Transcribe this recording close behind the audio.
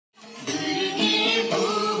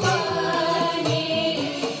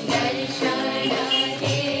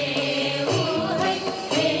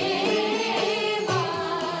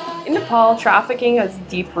Nepal, trafficking has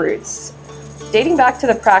deep roots, dating back to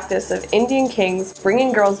the practice of Indian kings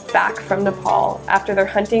bringing girls back from Nepal after their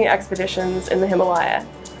hunting expeditions in the Himalaya.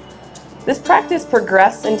 This practice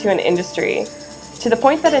progressed into an industry, to the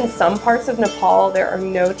point that in some parts of Nepal there are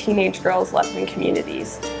no teenage girls left in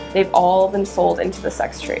communities. They've all been sold into the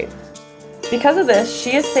sex trade. Because of this,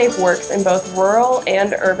 She Is Safe works in both rural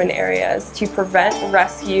and urban areas to prevent,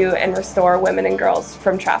 rescue, and restore women and girls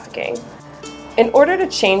from trafficking. In order to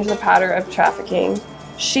change the pattern of trafficking,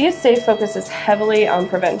 She Is Safe focuses heavily on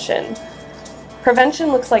prevention.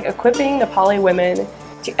 Prevention looks like equipping Nepali women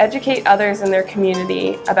to educate others in their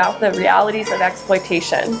community about the realities of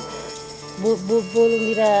exploitation.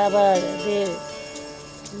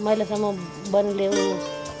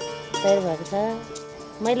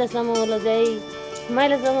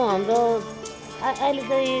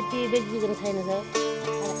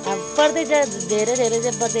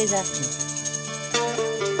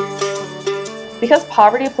 Because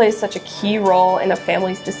poverty plays such a key role in a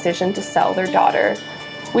family's decision to sell their daughter,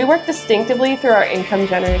 we work distinctively through our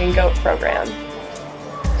income-generating goat program.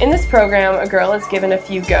 In this program, a girl is given a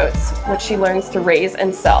few goats, which she learns to raise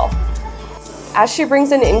and sell. As she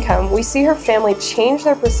brings in income, we see her family change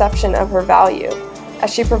their perception of her value,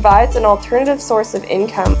 as she provides an alternative source of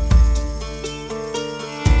income.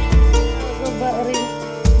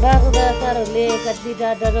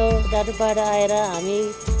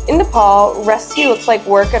 In Nepal, rescue looks like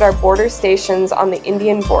work at our border stations on the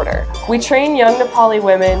Indian border. We train young Nepali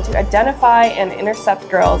women to identify and intercept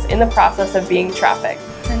girls in the process of being trafficked.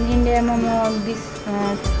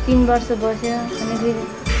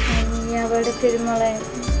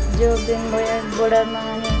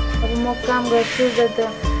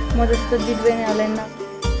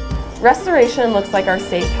 Restoration looks like our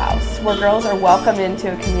safe house, where girls are welcomed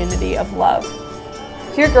into a community of love.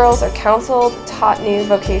 Here girls are counseled, taught new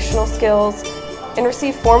vocational skills, and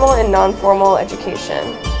receive formal and non-formal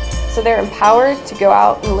education, so they're empowered to go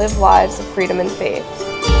out and live lives of freedom and faith.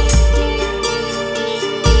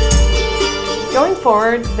 Going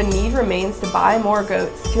forward, the need remains to buy more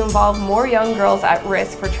goats to involve more young girls at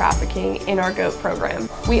risk for trafficking in our goat program.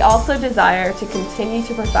 We also desire to continue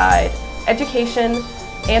to provide education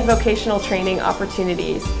and vocational training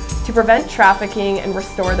opportunities to prevent trafficking and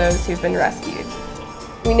restore those who've been rescued.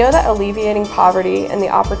 We know that alleviating poverty and the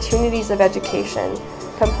opportunities of education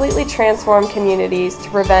completely transform communities to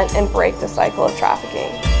prevent and break the cycle of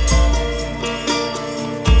trafficking.